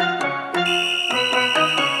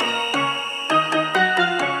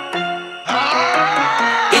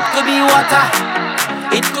 It could be water,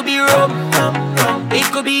 it could be rum, it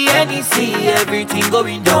could be any sea, everything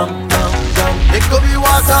going down, down, down. It could be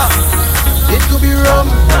water, it could be rum,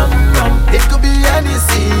 it could be any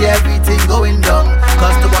sea, everything going down.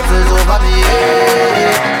 Cause the bottle's over me,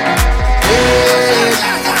 yeah.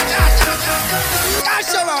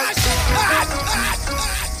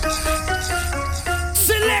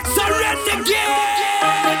 Select a renegade.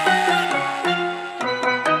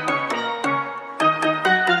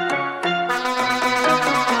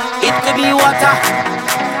 It could be water,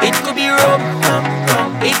 it could be rum,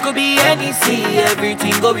 it could be any sea,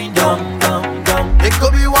 everything going down, down, down. It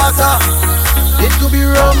could be water, it could be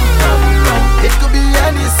rum, it could be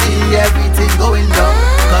any sea, everything going down.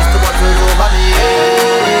 Cause the bottle's over me,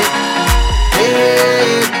 yeah.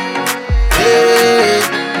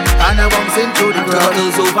 And I bumps into the crowd.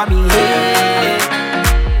 Bottles over me, hey,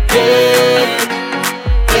 hey,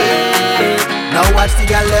 hey. Now watch the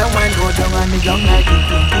girl let wine go down on the young like it,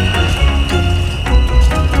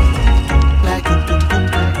 like it,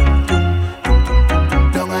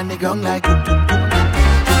 down on the ground like it.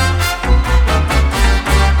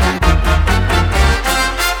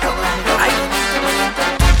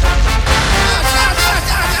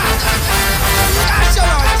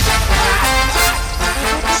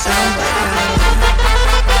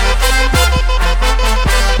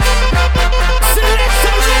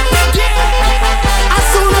 As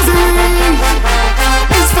soon as it rains,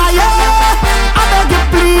 it's fire. I beg you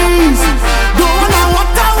please. Don't wanna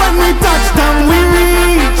water when we touch down, we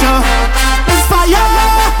reach. It's fire.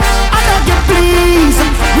 I beg you please.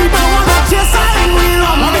 We don't wanna chase and we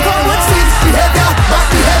run. When we come with six behavior, bad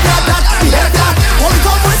behavior, that behavior. When we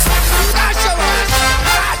come with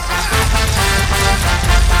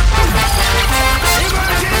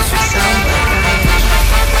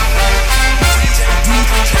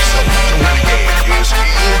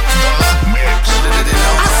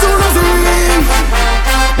as soon as it rains,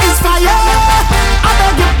 it's fire. I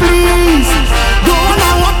beg you please. Don't wanna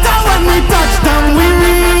water when we touch down, we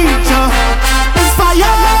reach. It's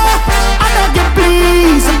fire. I beg you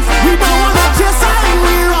please. We don't wanna chase and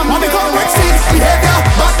we run. When we come with six behavior,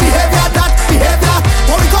 bad behavior, that behavior.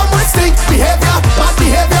 When we come with stink behavior, bad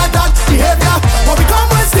behavior, that behavior. When we come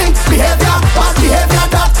with stink behavior, bad behavior,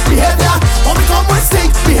 that behavior. When we come with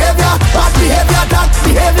stink behavior, bad behavior, that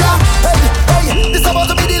behavior. Hey, this about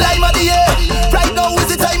to be the lime of the year. Right now is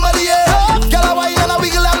the time of the year. Girl, I whine and I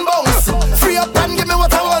wiggle and bounce. Free up and give me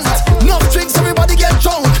what I want. Enough drinks, everybody get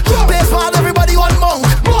drunk. Bass hard, everybody want monk.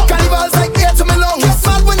 Carnival's like air to me lungs.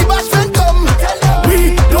 Mad when the bashment come.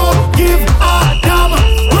 We don't give a damn.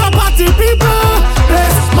 We're party people.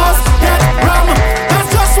 This must get rum. That's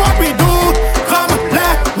just what we do. Come,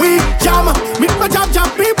 let we jam. Meet my jam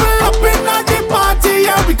people up in the party.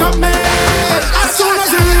 Yeah, we come in. As soon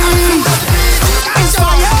as it rains, it's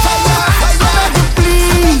fire.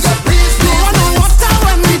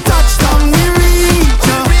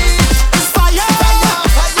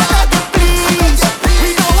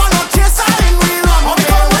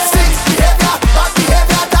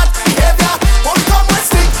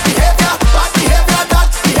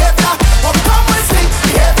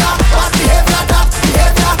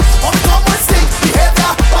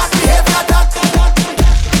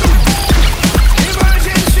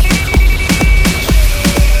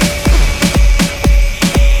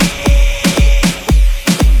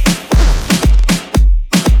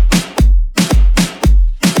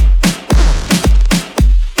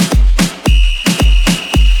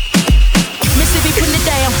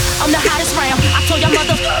 I'm the hottest round. I told y'all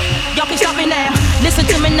mother, y'all can stop me now. Listen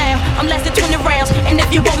to me now, I'm lasting 20 rounds. And if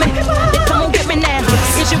you want me, then come on get me now.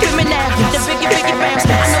 Is you with me now? The biggie rounds.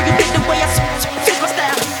 I know you get the way I switch my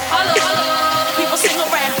style. Holla, holla. People sing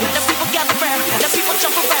around, the people gather around, the people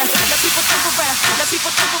jump around, the people jump around, the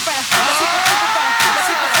people jump around, the people jump around, the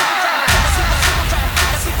people jump around, the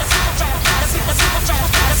people jump around, the people jump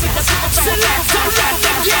around, the people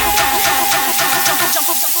jump around, the people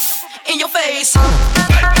jump around, in your face.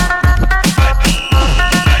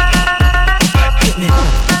 Hit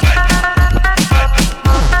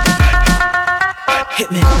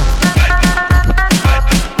me.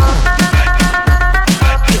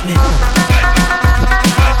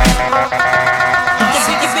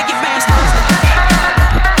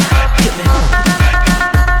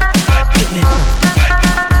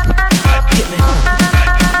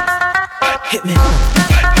 Hit me.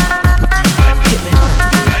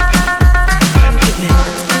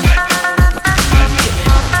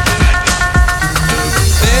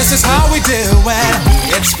 This is how we do it.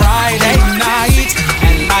 It's Friday night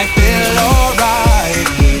and I feel alright.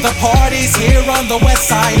 The party's here on the west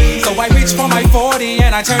side, so I reach for my 40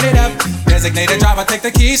 and I turn it up. Designated driver, take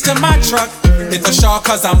the keys to my truck. Hit the shawl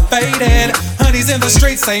cause I'm faded. Honey's in the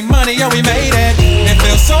streets, say money, yeah we made it. It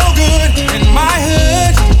feels so good in my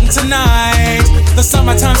hood tonight. The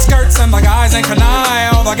summertime skirts and the guys ain't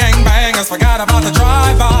canine. All the gangbangers forgot about the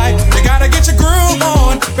drive-by. You gotta get your groove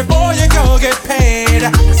on before you go get paid.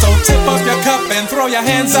 So tip up your cup and throw your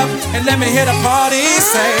hands up and let me hear the party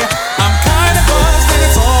say, I'm kinda buzzed and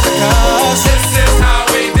it's all because this is how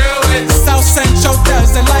we do it. South Central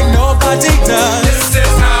does it like nobody does. This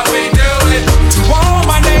is how we do it. To all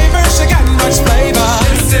my neighbors, you got much flavor.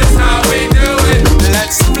 This is how we do it.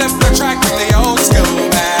 Let's flip the track with the old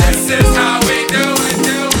school band. This is how we do it.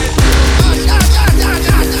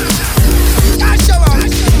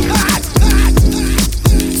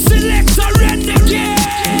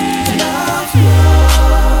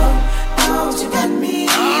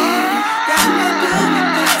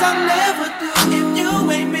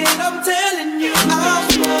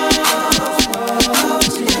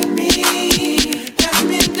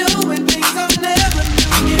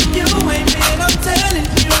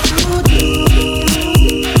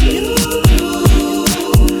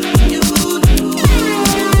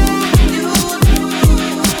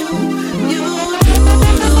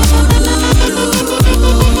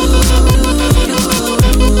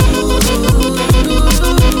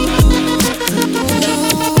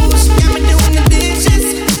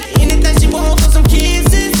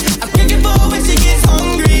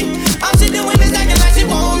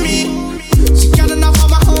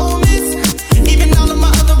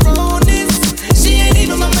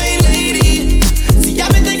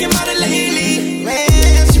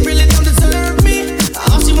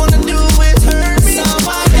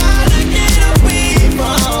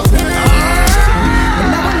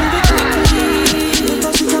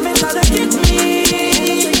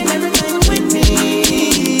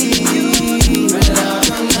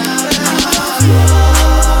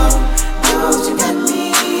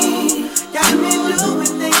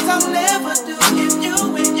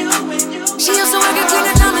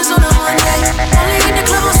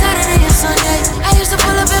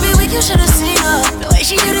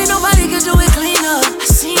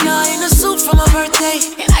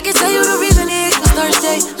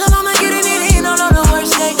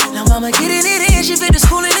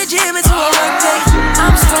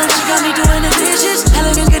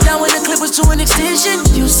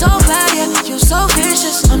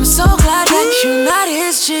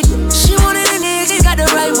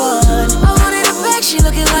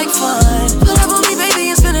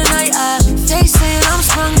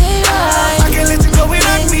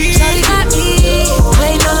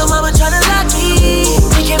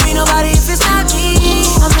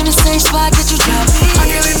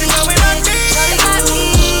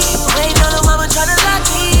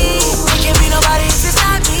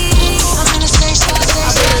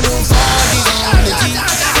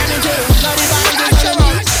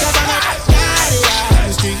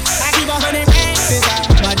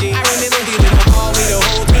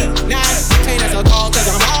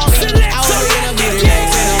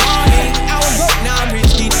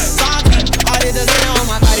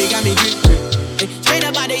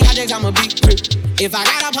 If I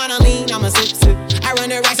got up on a lean, I'm a sip. I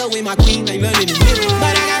run the racks up with my queen, like London and Middle.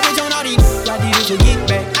 But I got rich on all these, I didn't forget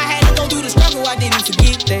back. I had to go through the struggle, I didn't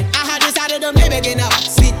forget that. I had decided to Maybach and now I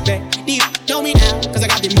sit back. Deep, know me now, cause I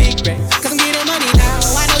got them big racks. Cause I'm getting money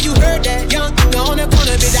now, I know you heard that. Young, on the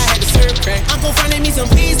corner, bitch, I had to serve crack. Uncle fronted me some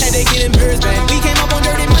peas, had to get them birds back. We came up on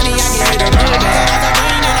dirty money, I get rid of her back. I got the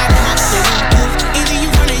brain and I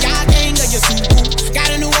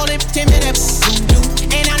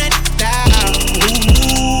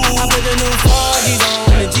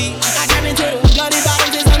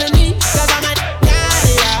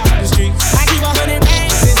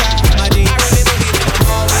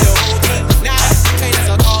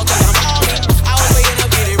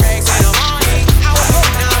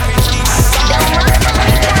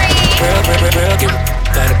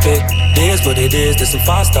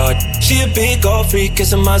She a big old freak,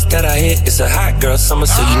 it's a must that I hit. It's a hot girl summer,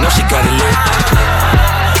 so you know she got it lit.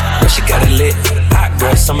 Know she got it lit. Hot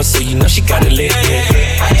girl summer, so you know she got it lit.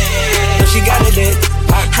 Know she got it lit.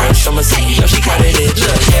 Hot girl summer, so you know she got it lit.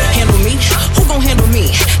 Look, handle me? Who gon' handle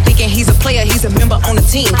me? Thinking he's a player, he's a member on the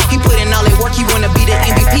team. He put in all that work, he wanna be the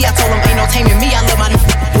MVP. I told him ain't no taming me. I love my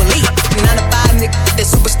elite. 9 to 5 nigga, that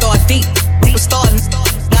superstar deep. Superstar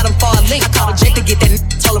got him far link. I called a Jake to get that.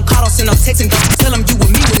 Told him call, don't send no text and don't tell him you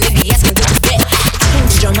with me when they be asking what you bet.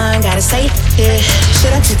 Read your mind, gotta say it.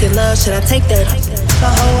 Should I take the love? Should I take that? A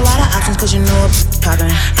whole lot of options, cause you know I'm poppin'.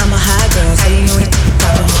 I'm a high girl, so you know it's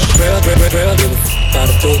poppin'. Real, give a about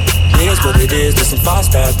a bit. Here's what it is, this some false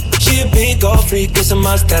style. She a big old freak, it's a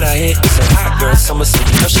must that I hit. It's a hot girl summer, so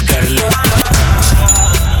you know she got it lit.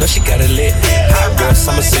 Know she got it lit. Hot girl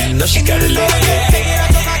summer, so you know she got it lit.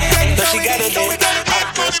 Know she got it lit.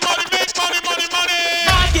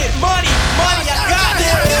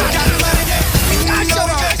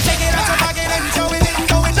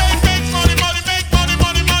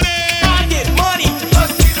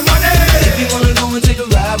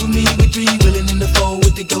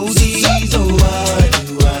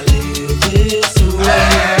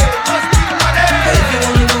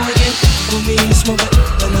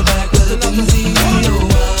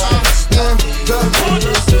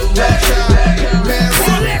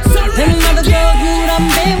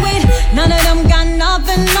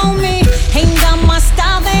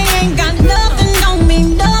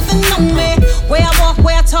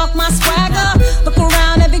 Talk my swagger, look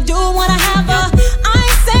around, every dude wanna have her. I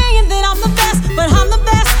ain't saying that I'm the best, but I'm the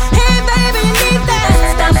best. Hey baby, you need that.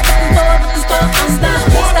 Stop looking for the store, I'm stop.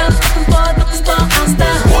 Stop looking for the store, I'm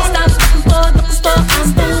stop. Stop looking for the store, I'm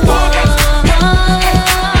stop.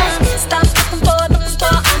 Stop looking for the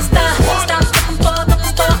store, I'm stop. Stop looking for the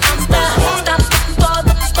store, I'm stop. Stop looking for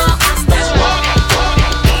the store, I'm stop.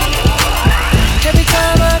 Every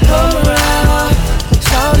time I come around,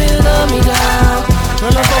 shawty love me down.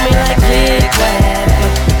 Run up on me like Big Bad,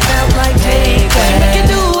 sound like Big Bad. We can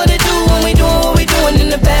do what it do when we doing what we doing in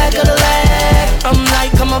the back of the lag. I'm like,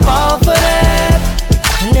 I'm a ball for that.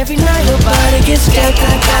 And every night her body gets jacked.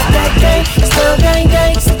 I got that gang, still gang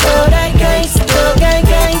gang, still that gang, still gang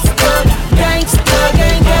gang, still gang, still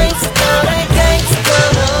gang gang, still that gang,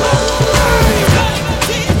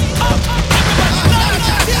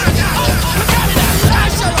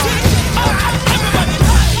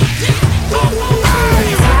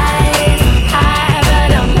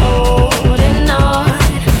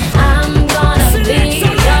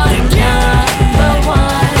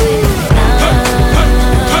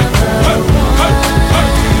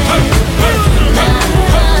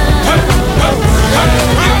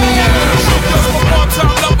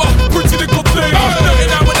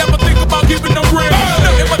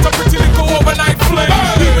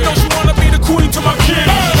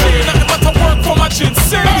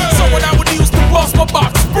 So when I would use to bust my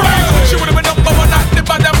box spring, she would've been number one at the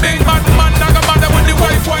bad big man, I got mad with the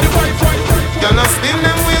wife. Y'all not spin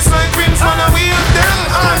them waist like rims, man, I wheel them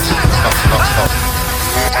on.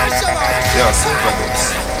 Yo, super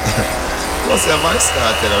dudes. What's your voice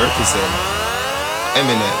started to represent?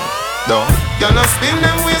 Eminem, though. Y'all not spin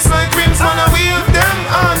them waist like rims, man, I wheel them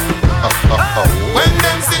on. When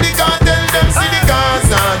them see the cartel, them see the cars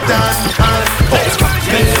are done.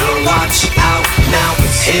 Better watch out now,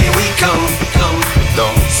 here we come.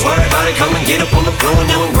 Swear about it, come and get up on the floor and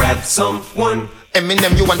now grab someone.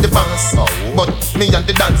 Eminem, you want the bounce, but me and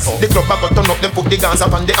the dance. The club I got turn up, them put the guns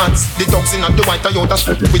up on the ants. The dogs in at the white Toyota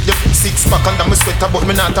with the 6-pack under my sweater, but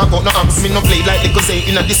me not talk about no amps. Me no play like the say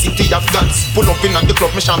in the city of guns. Pull up in at the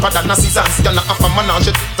club, me sharper than a scissors. Y'all not have a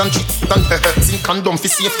menage and treat and sing condom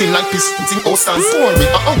for safety like this. Sing Ocean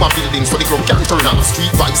story, our buildings so the club can turn off.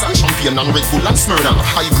 Street vibes and champagne and Red Bull and Smyrna.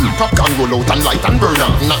 High green popcorn roll out and light and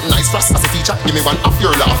burner. Not nice for us as a teacher, give me one of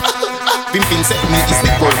your laugh. Pimpin' set me is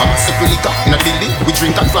the world boss. If we liquor in a building, we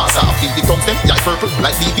drink and floss off. Feel the tongues them, yeah purple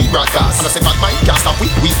like BB broadcast. And I say bad mind, can't stop we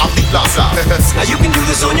have the glass off. Now you can do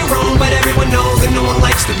this on your own, but everyone knows that no one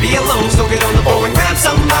likes to be alone. So get on the phone and grab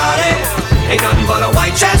somebody. Ain't nothing but a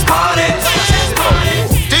white trash party.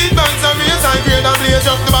 These bands are real, I grade and blaze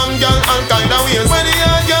up the band girl and kinda ways. When the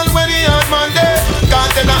hard girl, when the hard man there, can't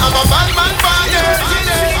tell her have a bad man party.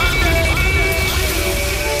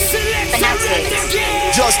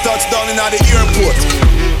 Just touched down in the airport.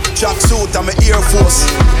 Track suit and my Air Force.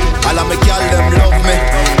 All of my gal them love me.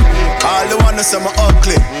 All the wanna say me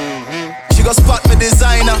ugly. She go spot me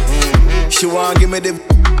designer. She wanna give me the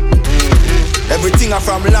everything I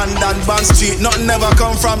from London, Bond Street. Nothing never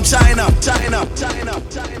come from China.